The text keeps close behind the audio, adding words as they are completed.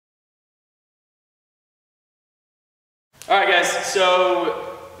Alright guys,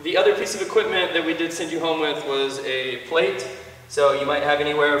 so the other piece of equipment that we did send you home with was a plate. So you might have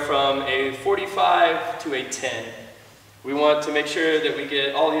anywhere from a 45 to a 10. We want to make sure that we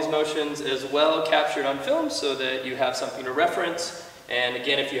get all these motions as well captured on film so that you have something to reference. And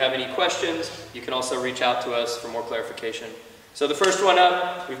again, if you have any questions, you can also reach out to us for more clarification. So the first one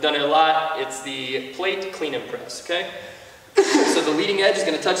up, we've done it a lot, it's the plate clean and press, okay? So the leading edge is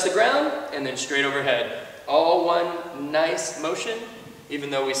going to touch the ground and then straight overhead. All one nice motion, even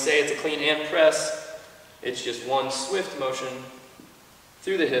though we say it's a clean and press, it's just one swift motion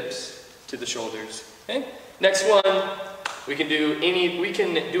through the hips to the shoulders. Okay? Next one, we can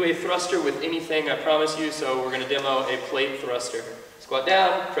do a thruster with anything, I promise you, so we're going to demo a plate thruster. Squat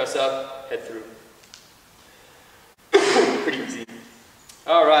down, press up, head through. Pretty easy.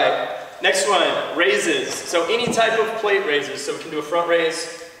 Alright, next one, raises. So any type of plate raises. So we can do a front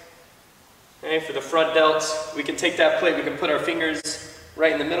raise. Okay, for the front delts, we can take that plate, we can put our fingers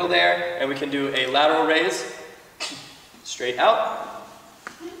right in the middle there, and we can do a lateral raise. Straight out.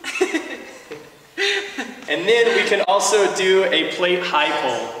 And then we can also do a plate high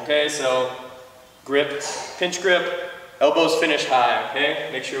pull. Okay, so grip, pinch grip, elbows finish high. Okay,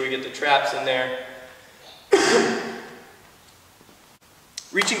 make sure we get the traps in there.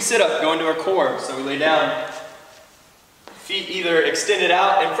 Reaching sit-up, go into our core. So we lay down, feet either extended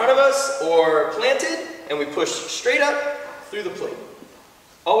out in front of us or planted, and we push straight up through the plate.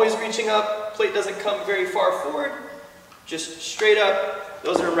 Always reaching up, plate doesn't come very far forward, just straight up.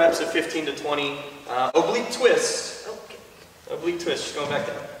 Those are reps of 15 to 20. Oblique twist. Oblique twist, just going back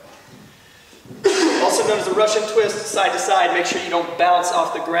down. Also known as a Russian twist, side to side. Make sure you don't bounce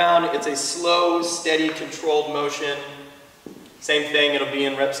off the ground. It's a slow, steady, controlled motion. Same thing, it'll be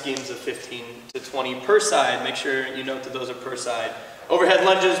in rep schemes of 15 to 20 per side. Make sure you note that those are per side. Overhead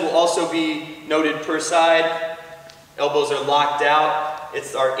lunges will also be noted per side. Elbows are locked out.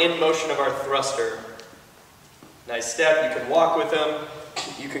 It's our in motion of our thruster. Nice step, you can walk with them.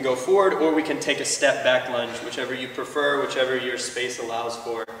 You can go forward, or we can take a step back lunge, whichever you prefer, whichever your space allows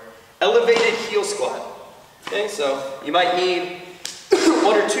for. Elevated heel squat. Okay, so you might need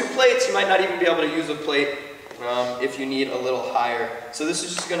one or two plates. You might not even be able to use a plate if you need a little higher. So this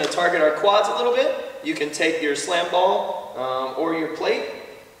is just going to target our quads a little bit. You can take your slam ball or your plate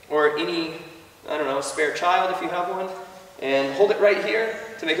or any, I don't know, spare child if you have one, and hold it right here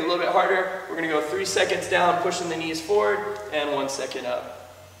to make it a little bit harder. We're going to go 3 seconds down, pushing the knees forward, and 1 second up.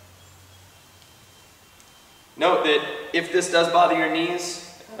 Note that if this does bother your knees,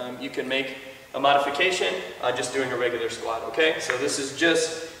 you can make a modification just doing a regular squat, okay? So this is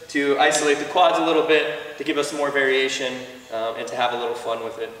just to isolate the quads a little bit, to give us more variation, and to have a little fun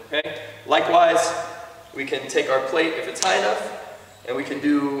with it, okay? Likewise, we can take our plate if it's high enough, and we can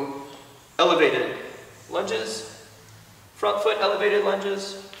do elevated lunges, front foot elevated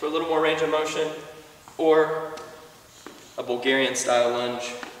lunges for a little more range of motion, or a Bulgarian style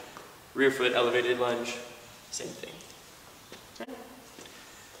lunge, rear foot elevated lunge, same thing. Okay.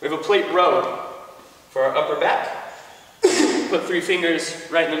 We have a plate row for our upper back. Put 3 fingers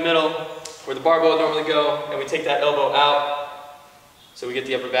right in the middle where the barbell would normally go, and we take that elbow out. So we get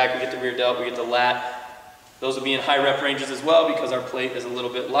the upper back, we get the rear delt, we get the lat. Those will be in high rep ranges as well because our plate is a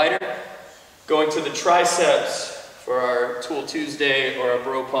little bit lighter. Going to the triceps for our Tool Tuesday or a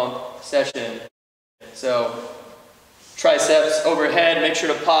bro pump session. So triceps overhead, make sure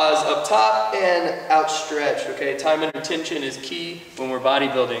to pause up top and outstretch, okay? Time under tension is key when we're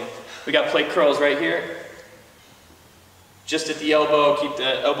bodybuilding. We got plate curls right here. Just at the elbow, keep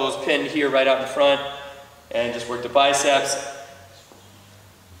the elbows pinned here right out in front, and just work the biceps.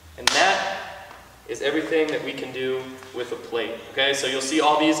 And that is everything that we can do with a plate, okay? So you'll see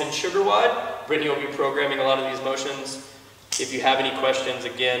all these in Sugar WOD. Brittany will be programming a lot of these motions. If you have any questions,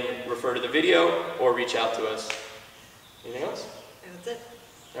 again, refer to the video or reach out to us. Anything else? That's it.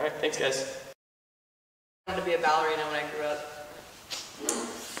 All right, thanks guys. I wanted to be a ballerina when I grew up.